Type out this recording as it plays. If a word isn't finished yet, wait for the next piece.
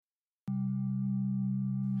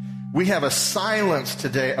We have a silence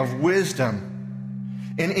today of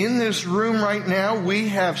wisdom. And in this room right now, we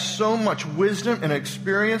have so much wisdom and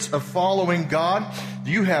experience of following God.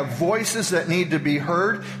 You have voices that need to be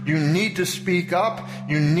heard. You need to speak up.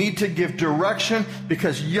 You need to give direction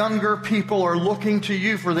because younger people are looking to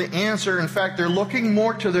you for the answer. In fact, they're looking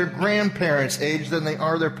more to their grandparents' age than they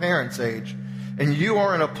are their parents' age. And you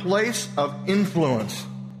are in a place of influence.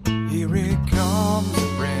 Here it comes,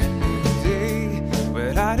 a brand new day,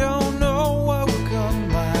 but I don't know what will come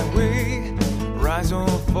my way. Rise or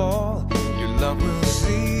fall, your love will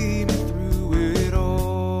see me through it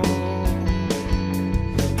all.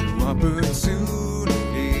 Through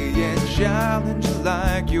opportunity and challenge,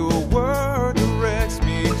 like your word directs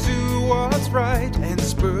me to what's right and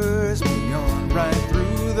spurs me on right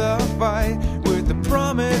through the fight with the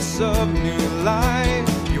promise of new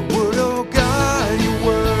life. Your word, oh God, your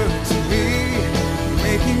word to me,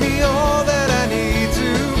 making me all that I need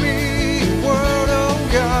to be. Your word, oh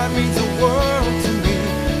God, means the world to me,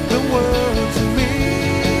 the world to me.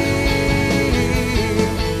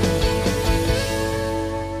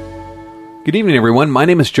 Good evening, everyone. My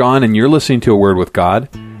name is John, and you're listening to A Word with God.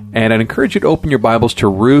 And I'd encourage you to open your Bibles to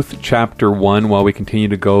Ruth chapter 1 while we continue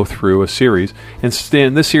to go through a series. And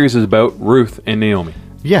this series is about Ruth and Naomi.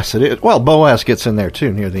 Yes, it is. Well, Boaz gets in there,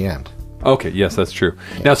 too, near the end. Okay, yes, that's true.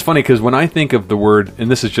 Yeah. Now, it's funny because when I think of the word,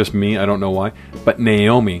 and this is just me, I don't know why, but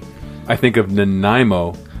Naomi, I think of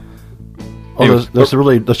Nanaimo. Oh, those are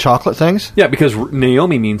really the chocolate things? Yeah, because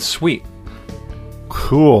Naomi means sweet.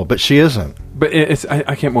 Cool, but she isn't. But I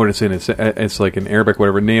can't remember what it's in. It's like in Arabic,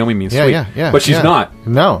 whatever. Naomi means sweet. Yeah. But she's not.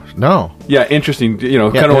 No. Yeah, interesting. Kind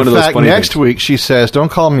of one of those funny next things. week she says,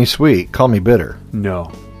 don't call me sweet, call me bitter.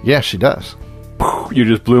 No. Yeah, she does. You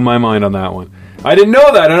just blew my mind on that one. I didn't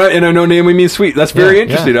know that, and I know Naomi means sweet. That's very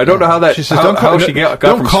interesting. I don't know how that. She says, how she got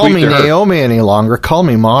don't from call sweet me to her. Naomi any longer. Call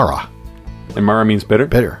me Mara. And Mara means bitter.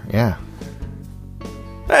 Bitter, yeah.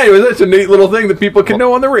 Anyway, that's a neat little thing that people can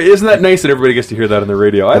know on the radio. Isn't that nice that everybody gets to hear that on the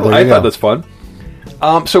radio? I thought that's fun.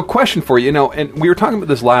 So, question for you. And we were talking about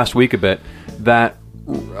this last week a bit. That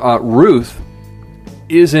Ruth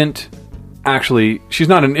isn't actually. She's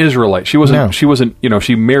not an Israelite. She wasn't. No. She wasn't.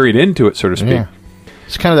 She married into it, so to speak. Yeah.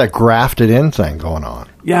 It's kind of that grafted in thing going on.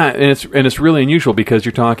 Yeah, and it's really unusual because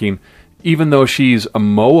you're talking, even though she's a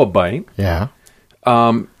Moabite,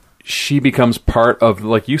 she becomes part of,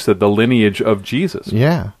 like you said, the lineage of Jesus.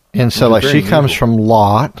 Yeah, and so like she comes from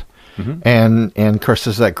Lot, and of course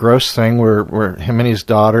there's that gross thing where him and his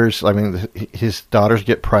daughters, his daughters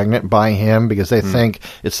get pregnant by him because they think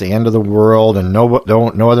it's the end of the world and no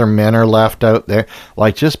other men are left out there,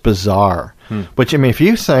 like just bizarre. But if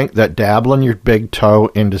you think that dabbling your big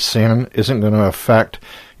toe into sin isn't going to affect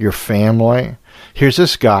your family, here's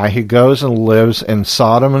this guy who goes and lives in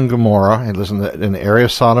Sodom and Gomorrah. He lives in the area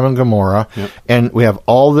of Sodom and Gomorrah. Yep. And we have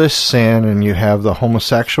all this sin, and you have the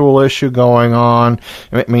homosexual issue going on.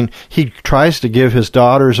 He tries to give his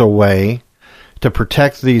daughters away to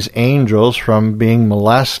protect these angels from being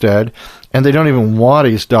molested, and they don't even want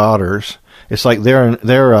his daughters. It's like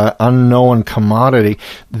they're an unknown commodity.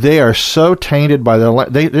 They are so tainted by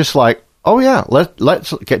they just like, oh yeah,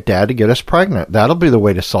 let's get Dad to get us pregnant. That'll be the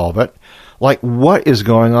way to solve it. Like, what is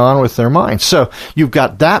going on with their minds? So you've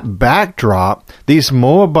got that backdrop, these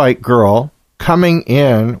Moabite girl coming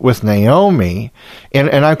in with Naomi, and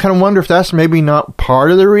I kind of wonder if that's maybe not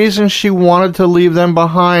part of the reason she wanted to leave them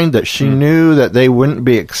behind, that she knew that they wouldn't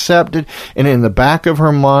be accepted, and in the back of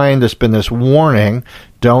her mind there's been this warning,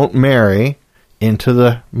 don't marry into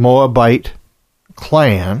the Moabite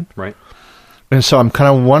clan. Right. And so I'm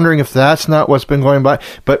kind of wondering if that's not what's been going by.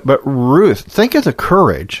 But Ruth, think of the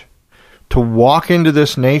courage to walk into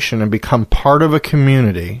this nation and become part of a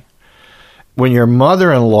community when your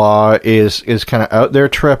mother-in-law is kind of out there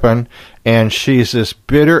tripping, and she's this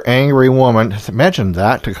bitter, angry woman. Imagine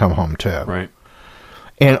that to come home to. Right.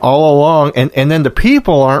 And all along, and then the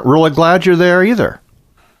people aren't really glad you're there either.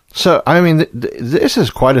 So, this is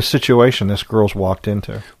quite a situation this girl's walked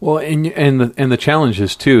into. Well, and the challenge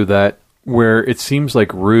is, too, that where it seems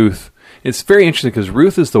like Ruth, it's very interesting because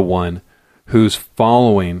Ruth is the one who's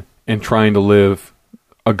following and trying to live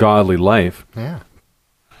a godly life. Yeah.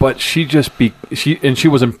 But she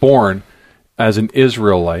wasn't born as an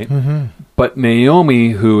Israelite. Mm-hmm. But Naomi,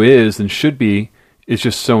 who is and should be, is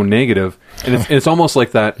just so negative. And it's almost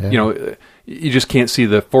like that, you just can't see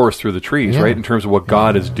the forest through the trees, right? In terms of what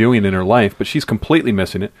God is doing in her life, but she's completely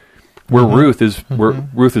missing it. Where Ruth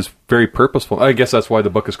is very purposeful. I guess that's why the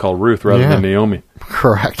book is called Ruth rather than Naomi.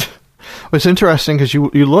 Correct. Well, it's interesting because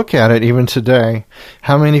you look at it even today.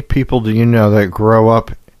 How many people do you know that grow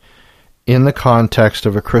up in the context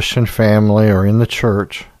of a Christian family or in the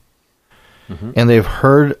church, and they've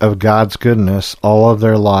heard of God's goodness all of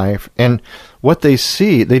their life. And what they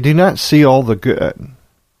see, they do not see all the good.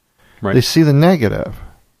 Right. They see the negative.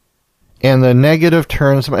 And the negative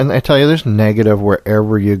turns, and I tell you, there's negative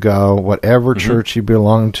wherever you go, whatever church you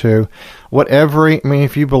belong to,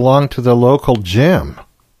 if you belong to the local gym,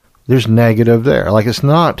 there's negative there. Like, it's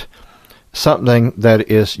not something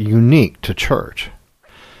that is unique to church.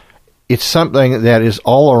 It's something that is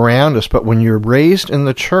all around us, but when you're raised in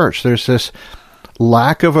the church, there's this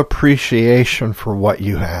lack of appreciation for what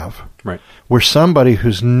you have. Right. Where somebody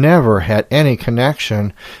who's never had any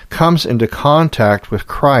connection comes into contact with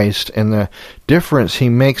Christ and the difference he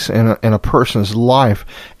makes in a person's life,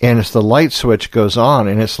 and it's the light switch goes on,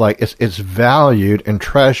 and it's like it's valued and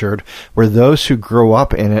treasured, where those who grow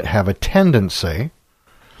up in it have a tendency,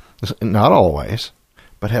 not always,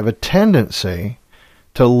 but have a tendency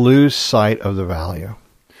to lose sight of the value.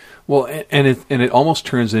 Well, and it almost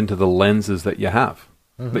turns into the lenses that you have.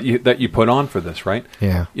 That you put on for this, right?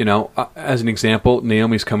 Yeah. As an example,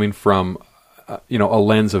 Naomi's coming from, a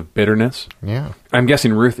lens of bitterness. Yeah. I'm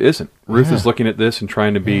guessing Ruth isn't. Ruth is looking at this and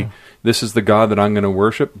trying to be, this is the God that I'm going to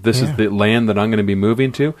worship. This is the land that I'm going to be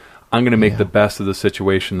moving to. I'm going to make the best of the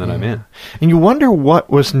situation that I'm in. And you wonder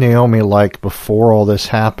what was Naomi like before all this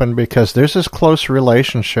happened, because there's this close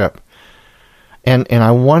relationship. And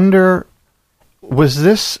I wonder,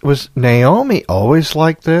 was Naomi always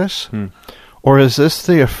like this? Or is this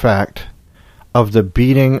the effect of the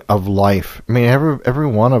beating of life? I mean, every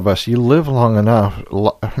one of us, you live long enough.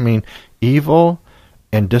 I mean, evil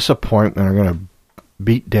and disappointment are going to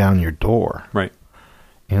beat down your door. Right.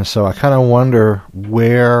 And so I kind of wonder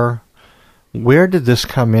where did this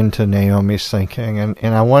come into Naomi's thinking? And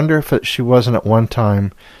I wonder if she wasn't at one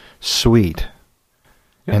time sweet.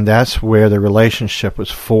 Yeah. And that's where the relationship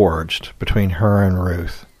was forged between her and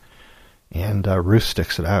Ruth. And Ruth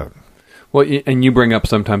sticks it out. Well, and you bring up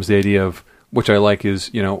sometimes the idea of, which I like,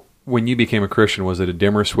 is, when you became a Christian, was it a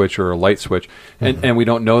dimmer switch or a light switch? And we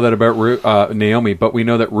don't know that about Naomi, but we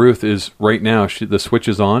know that Ruth is, right now, the switch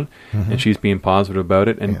is on, and she's being positive about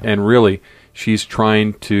it. And really, she's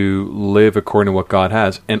trying to live according to what God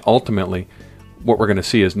has. And ultimately, what we're going to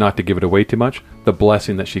see is, not to give it away too much, the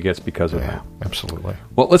blessing that she gets because of that. Absolutely.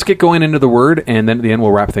 Well, let's get going into the Word, and then at the end,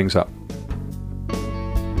 we'll wrap things up.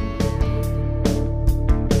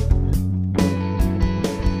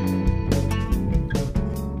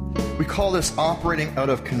 We call this operating out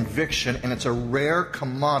of conviction, and it's a rare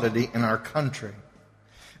commodity in our country.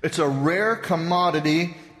 It's a rare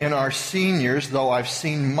commodity in our seniors, though I've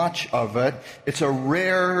seen much of it. It's a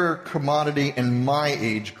rare commodity in my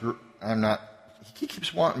age group. He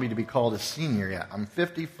keeps wanting me to be called a senior yet. I'm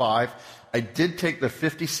 55. I did take the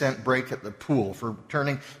 50-cent break at the pool for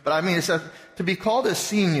turning, but I mean, to be called a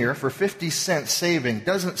senior for 50 cents saving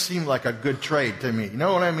doesn't seem like a good trade to me. You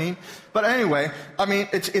know what I mean? But anyway, I mean,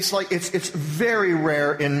 it's very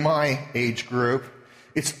rare in my age group.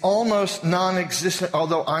 It's almost non-existent,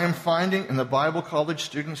 although I am finding in the Bible college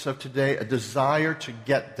students of today a desire to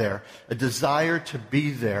get there, a desire to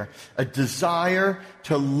be there, a desire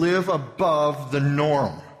to live above the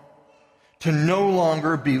norm, to no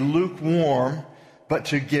longer be lukewarm, but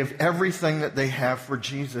to give everything that they have for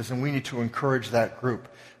Jesus. And we need to encourage that group.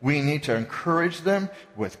 We need to encourage them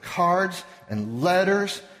with cards and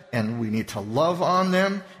letters, and we need to love on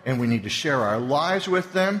them, and we need to share our lives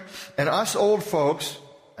with them. And us old folks,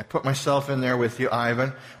 I put myself in there with you,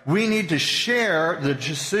 Ivan, we need to share the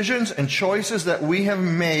decisions and choices that we have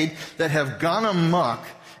made that have gone amok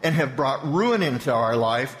and have brought ruin into our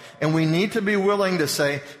life, and we need to be willing to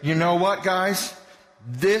say, you know what, guys?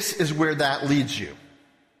 This is where that leads you.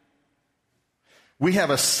 We have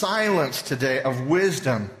a silence today of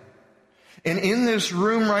wisdom. And in this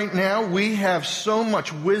room right now, we have so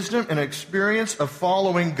much wisdom and experience of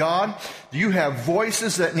following God. You have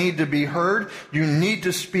voices that need to be heard. You need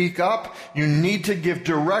to speak up. You need to give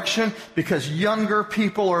direction, because younger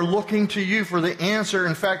people are looking to you for the answer.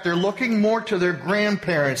 In fact, they're looking more to their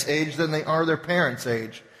grandparents' age than they are their parents'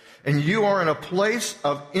 age. And you are in a place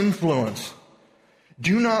of influence.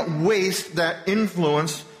 Do not waste that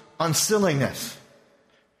influence on silliness.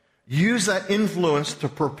 Use that influence to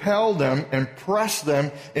propel them and press them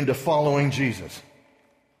into following Jesus.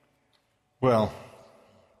 Well,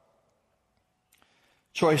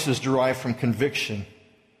 choices derive from conviction.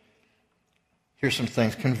 Here's some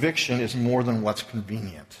things. Conviction is more than what's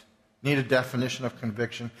convenient. Need a definition of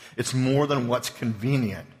conviction? It's more than what's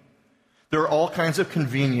convenient. There are all kinds of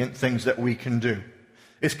convenient things that we can do.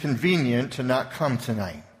 It's convenient to not come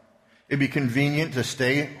tonight. It'd be convenient to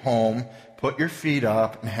stay home, put your feet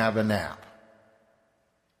up, and have a nap.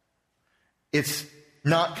 It's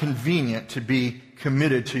not convenient to be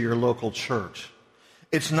committed to your local church.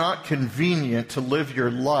 It's not convenient to live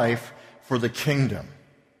your life for the kingdom.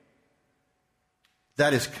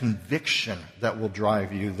 That is conviction that will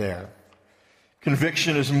drive you there.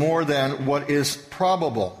 Conviction is more than what is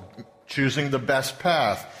probable, choosing the best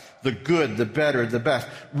path. The good, the better, the best.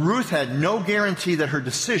 Ruth had no guarantee that her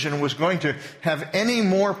decision was going to have any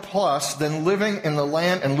more plus than living in the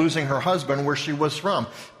land and losing her husband where she was from.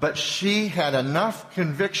 But she had enough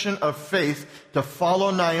conviction of faith to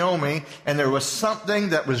follow Naomi, and there was something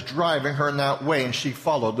that was driving her in that way, and she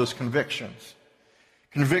followed those convictions.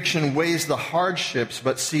 Conviction weighs the hardships,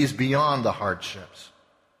 but sees beyond the hardships.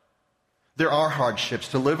 There are hardships.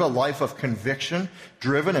 To live a life of conviction,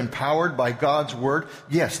 driven and powered by God's Word,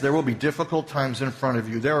 yes, there will be difficult times in front of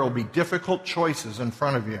you. There will be difficult choices in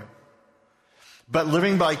front of you. But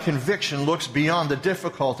living by conviction looks beyond the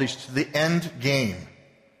difficulties to the end game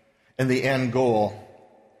and the end goal.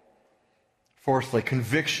 Fourthly,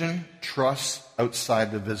 conviction trusts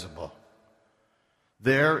outside the visible.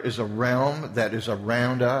 There is a realm that is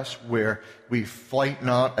around us where we fight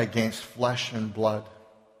not against flesh and blood,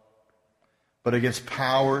 but against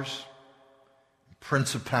powers,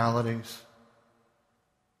 principalities.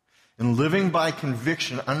 And living by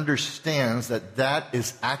conviction understands that that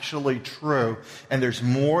is actually true, and there's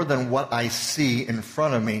more than what I see in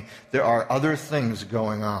front of me. There are other things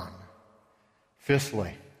going on.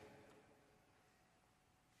 Fifthly,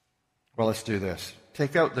 well, let's do this.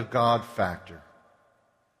 Take out the God factor.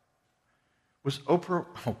 Was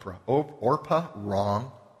Orpah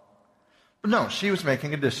wrong? No, she was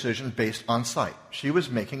making a decision based on sight. She was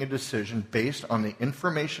making a decision based on the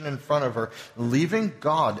information in front of her, leaving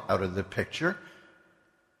God out of the picture.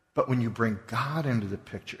 But when you bring God into the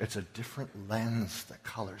picture, it's a different lens that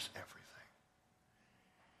colors everything.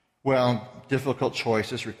 Well, difficult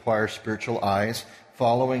choices require spiritual eyes.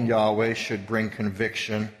 Following Yahweh should bring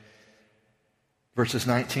conviction. Verses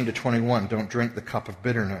 19 to 21, don't drink the cup of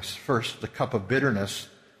bitterness. First, the cup of bitterness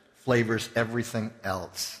flavors everything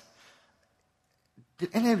else. Did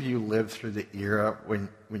any of you live through the era when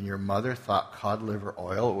your mother thought cod liver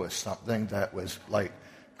oil was something that was like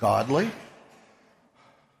godly?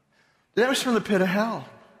 That was from the pit of hell.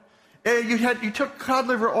 You took cod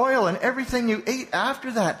liver oil and everything you ate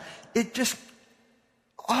after that, it just,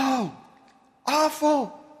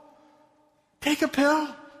 awful. Take a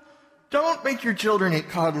pill. Don't make your children eat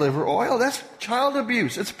cod liver oil. That's child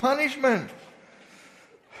abuse. It's punishment.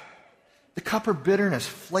 The cup of bitterness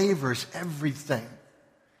flavors everything.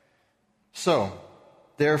 So,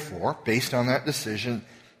 therefore, based on that decision,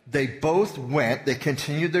 they both went, they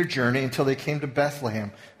continued their journey until they came to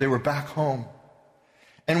Bethlehem. They were back home.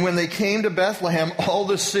 And when they came to Bethlehem, all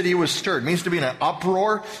the city was stirred. It means to be in an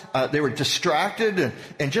uproar. They were distracted.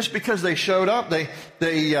 And just because they showed up, and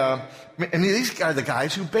these are the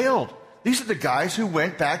guys who bailed. These are the guys who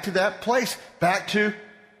went back to that place. Back to,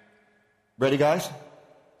 ready guys?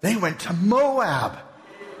 They went to Moab.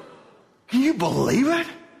 Can you believe it?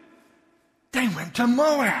 They went to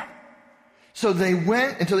Moab. So they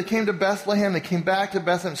went until they came to Bethlehem. They came back to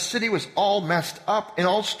Bethlehem. The city was all messed up and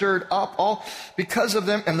all stirred up, all because of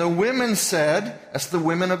them. And the women said, that's the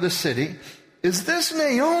women of the city, "Is this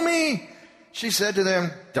Naomi?" She said to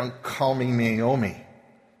them, "Don't call me Naomi."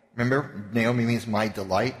 Remember, Naomi means my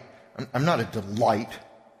delight. I'm not a delight.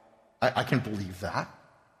 I can believe that.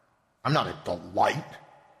 I'm not a delight.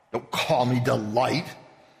 Don't call me delight.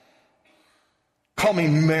 Call me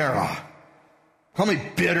Mara. Call me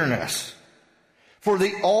bitterness. For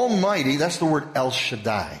the Almighty, that's the word El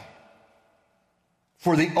Shaddai.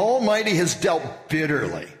 For the Almighty has dealt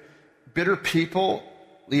bitterly. Bitter people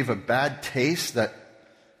leave a bad taste that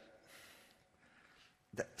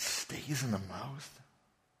stays in the mouth.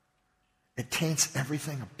 It taints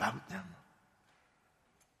everything about them.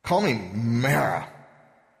 Call me Mara.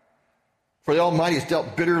 For the Almighty has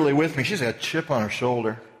dealt bitterly with me. She's got a chip on her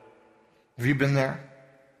shoulder. Have you been there?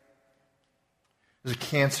 There's a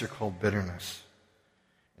cancer called bitterness.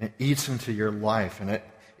 And it eats into your life, and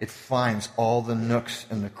it finds all the nooks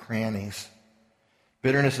and the crannies.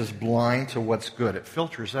 Bitterness is blind to what's good. It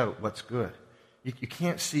filters out what's good. You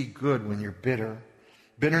can't see good when you're bitter.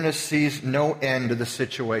 Bitterness sees no end to the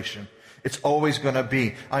situation. It's always going to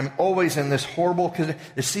be. I'm always in this horrible, because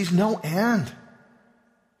it sees no end.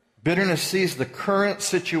 Bitterness sees the current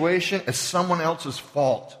situation as someone else's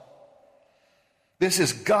fault. This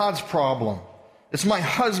is God's problem. It's my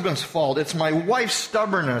husband's fault. It's my wife's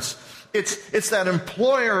stubbornness. It's that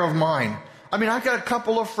employer of mine. I mean, I've got a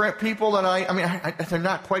couple of people that they're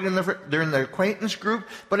not quite they're in the acquaintance group,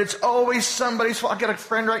 but it's always somebody's fault. I've got a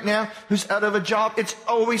friend right now who's out of a job. It's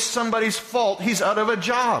always somebody's fault. He's out of a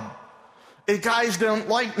job. The guys don't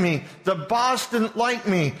like me. The boss didn't like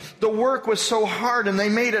me. The work was so hard, and they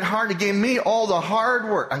made it hard. They gave me all the hard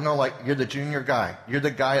work. I know, like, you're the junior guy. You're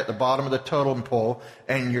the guy at the bottom of the totem pole,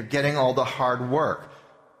 and you're getting all the hard work.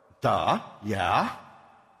 Duh, yeah.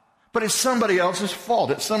 But it's somebody else's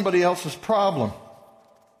fault. It's somebody else's problem.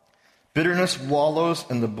 Bitterness wallows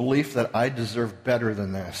in the belief that I deserve better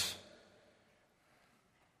than this.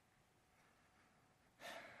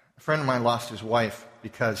 A friend of mine lost his wife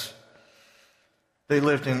because they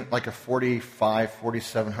lived in like a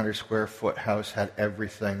 4,700 square foot house, had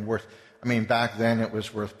everything worth, back then it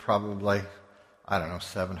was worth probably,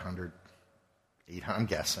 700, 800, I'm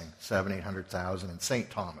guessing, 800,000 in St.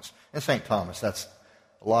 Thomas. In St. Thomas, that's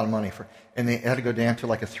a lot of money and they had to go down to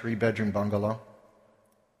like a 3-bedroom bungalow.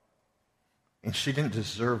 And she didn't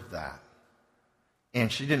deserve that.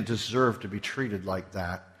 And she didn't deserve to be treated like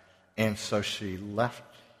that. And so she left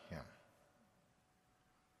him.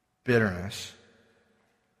 Bitterness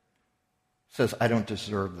says, I don't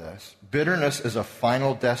deserve this. Bitterness is a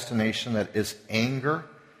final destination that is anger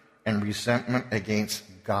and resentment against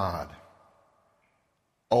God.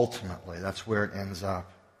 Ultimately, that's where it ends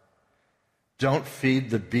up. Don't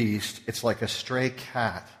feed the beast. It's like a stray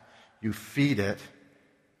cat. You feed it,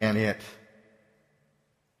 and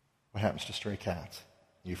what happens to stray cats?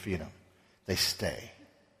 You feed them. They stay.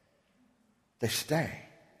 They stay.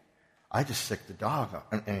 I just sick the dog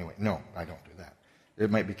up. Anyway, no, I don't do that. There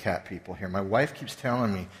might be cat people here. My wife keeps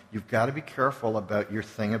telling me, you've got to be careful about your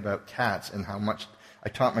thing about cats and how much. I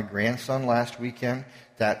taught my grandson last weekend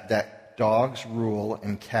that dogs rule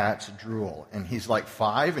and cats drool. And he's like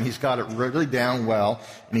 5, and he's got it really down well,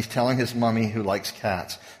 and he's telling his mommy who likes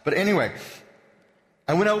cats. But anyway,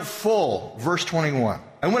 I went out full, verse 21.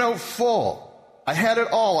 I went out full. I had it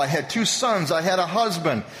all. I had 2 sons. I had a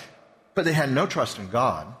husband. But they had no trust in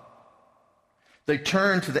God. They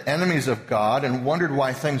turned to the enemies of God and wondered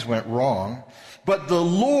why things went wrong. But the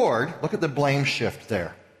Lord, look at the blame shift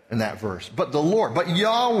there in that verse. But the Lord, but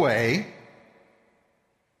Yahweh,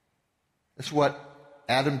 that's what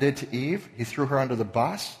Adam did to Eve. He threw her under the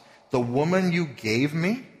bus. The woman you gave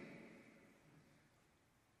me.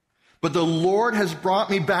 But the Lord has brought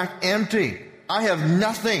me back empty. I have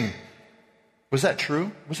nothing. Was that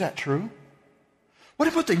true? Was that true?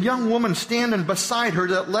 What about the young woman standing beside her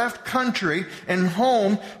that left country and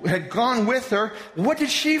home, had gone with her? What did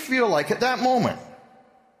she feel like at that moment?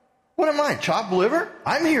 What am I, chopped liver?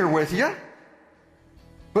 I'm here with you.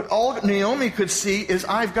 But all Naomi could see is,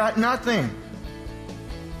 I've got nothing.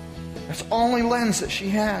 That's the only lens that she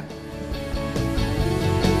had.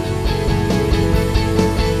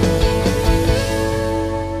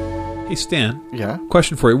 Hey, Stan. Yeah?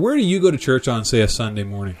 Question for you. Where do you go to church on, say, a Sunday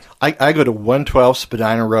morning? I go to 112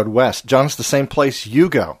 Spadina Road West. John, it's the same place you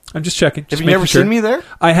go. I'm just checking. Have you never seen me there?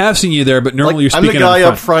 I have seen you there, but normally you're speaking I'm the guy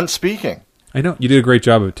up front speaking. I know. You did a great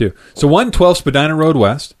job of it, too. So 112 Spadina Road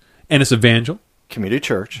West, and it's Evangel Community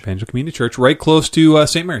Church. Evangel Community Church, right close to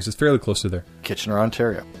St. Mary's. It's fairly close to there. Kitchener,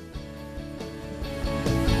 Ontario.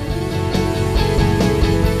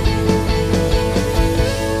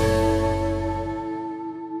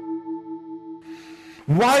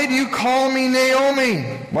 Why do you call me Naomi?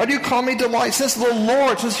 Why do you call me Delight? Since the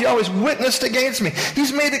Lord, since Yahweh has witnessed against me.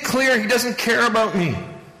 He's made it clear he doesn't care about me.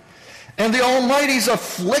 And the Almighty's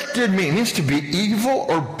afflicted me. It means to be evil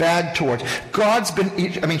or bad towards. God's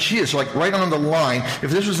been, she is like right on the line.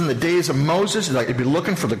 If this was in the days of Moses, it'd be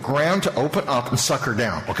looking for the ground to open up and suck her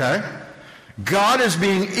down, okay? God is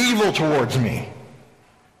being evil towards me.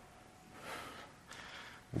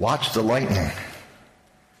 Watch the lightning.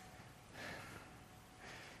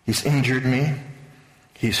 He's injured me.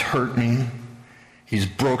 He's hurt me. He's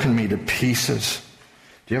broken me to pieces.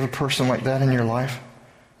 Do you have a person like that in your life?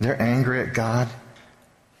 They're angry at God.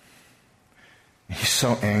 He's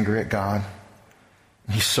so angry at God.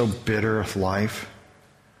 He's so bitter with life.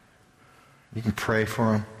 You can pray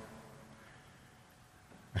for him.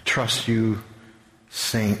 I trust you,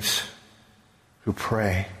 saints who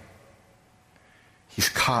pray. He's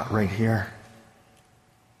caught right here.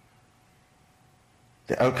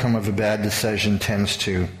 The outcome of a bad decision tends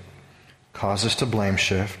to cause us to blame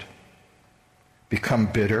shift, become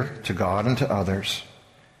bitter to God and to others,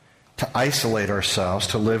 to isolate ourselves,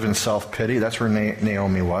 to live in self-pity. That's where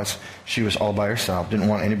Naomi was. She was all by herself, didn't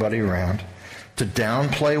want anybody around. To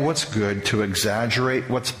downplay what's good, to exaggerate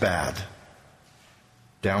what's bad.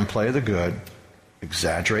 Downplay the good,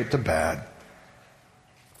 exaggerate the bad.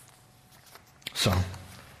 So,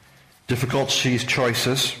 Difficult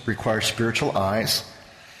choices require spiritual eyes.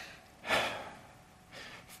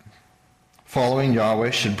 Following Yahweh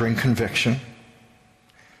should bring conviction.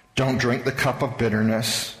 Don't drink the cup of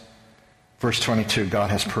bitterness. Verse 22, God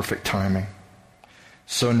has perfect timing.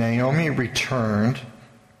 So Naomi returned,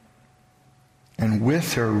 and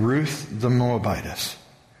with her Ruth the Moabitess,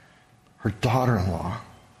 her daughter-in-law,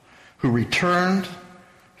 who returned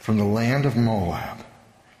from the land of Moab.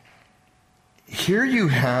 Here you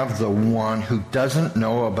have the one who doesn't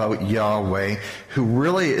know about Yahweh, who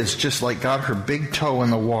really is just like got her big toe in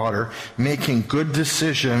the water, making good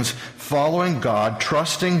decisions, following God,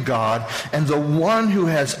 trusting God, and the one who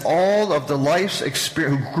has all of the life's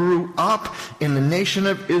experience, who grew up in the nation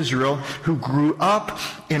of Israel, who grew up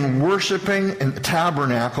in worshiping in the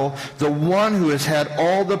tabernacle, the one who has had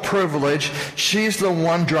all the privilege. She's the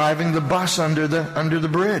one driving the bus under the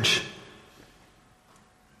bridge.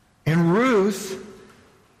 In Ruth,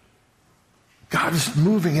 God is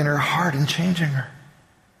moving in her heart and changing her.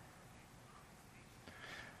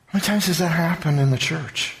 How many times does that happen in the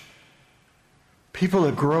church? People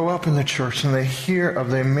that grow up in the church and they hear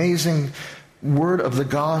of the amazing word of the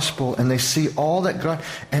gospel and they see all that God,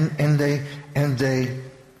 and they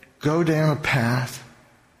go down a path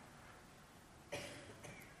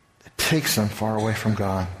that takes them far away from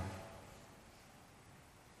God.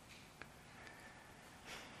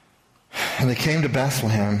 And they came to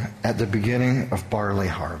Bethlehem at the beginning of barley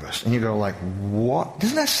harvest. And you go like, what?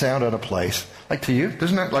 Doesn't that sound out of place? Like to you?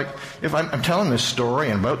 Doesn't that like, if I'm telling this story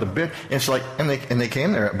and about the bit, it's like, and they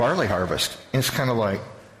came there at barley harvest. And it's kind of like,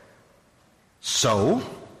 so?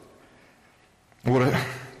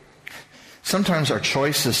 Sometimes our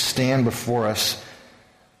choices stand before us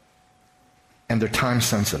and they're time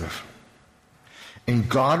sensitive. And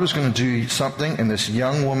God was going to do something in this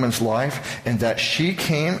young woman's life, and that she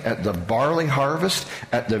came at the barley harvest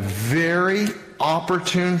at the very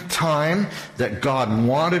opportune time that God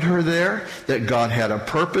wanted her there, that God had a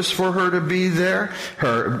purpose for her to be there.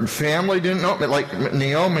 Her family didn't know. Like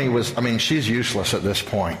Naomi was, she's useless at this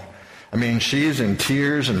point. She's in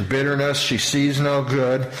tears and bitterness. She sees no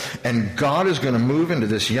good. And God is going to move into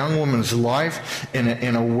this young woman's life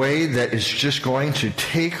in a way that is just going to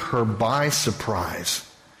take her by surprise.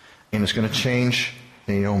 And it's going to change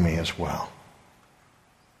Naomi as well.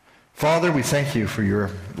 Father, we thank you for your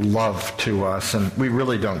love to us. And we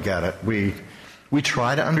really don't get it. We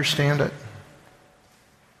try to understand it.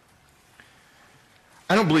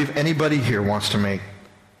 I don't believe anybody here wants to make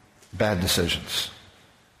bad decisions.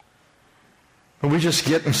 But we just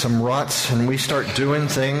get in some ruts and we start doing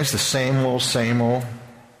things the same old.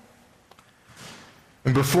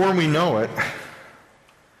 And before we know it,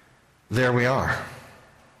 there we are.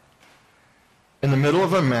 In the middle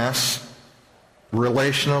of a mess,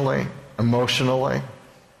 relationally, emotionally,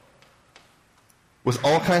 with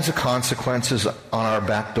all kinds of consequences on our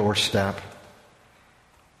back doorstep.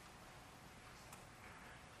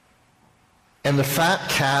 And the fat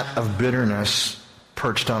cat of bitterness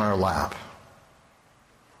perched on our lap.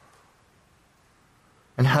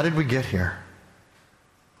 And how did we get here?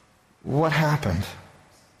 What happened?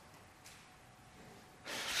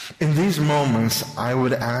 In these moments, I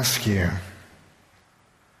would ask you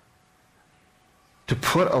to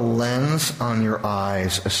put a lens on your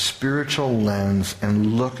eyes, a spiritual lens,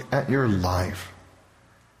 and look at your life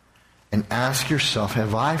and ask yourself,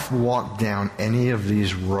 have I walked down any of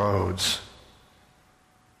these roads?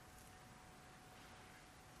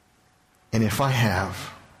 And if I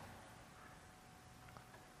have,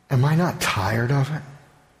 am I not tired of it?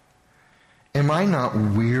 Am I not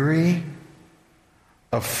weary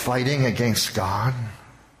of fighting against God?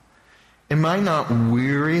 Am I not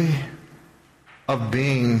weary of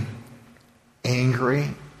being angry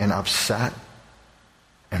and upset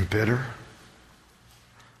and bitter?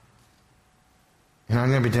 And I'm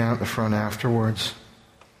going to be down at the front afterwards.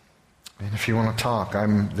 And if you want to talk,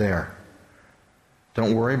 I'm there.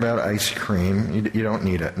 Don't worry about ice cream. You don't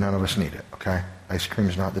need it. None of us need it, okay? Ice cream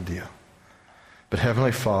is not the deal. But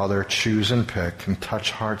Heavenly Father, choose and pick and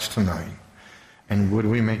touch hearts tonight. And would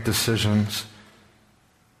we make decisions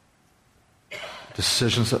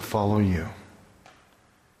that follow you?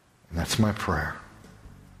 And that's my prayer.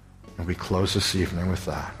 And we close this evening with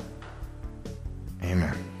that.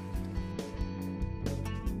 Amen.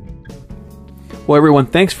 Well, everyone,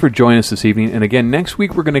 thanks for joining us this evening. And again, next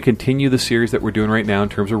week we're going to continue the series that we're doing right now in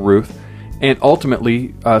terms of Ruth, and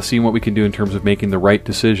ultimately seeing what we can do in terms of making the right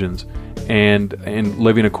decisions and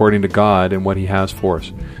living according to God and what He has for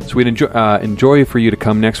us. So we'd enjoy for you to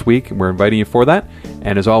come next week, and we're inviting you for that.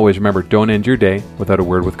 And as always, remember, don't end your day without a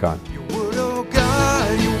word with God.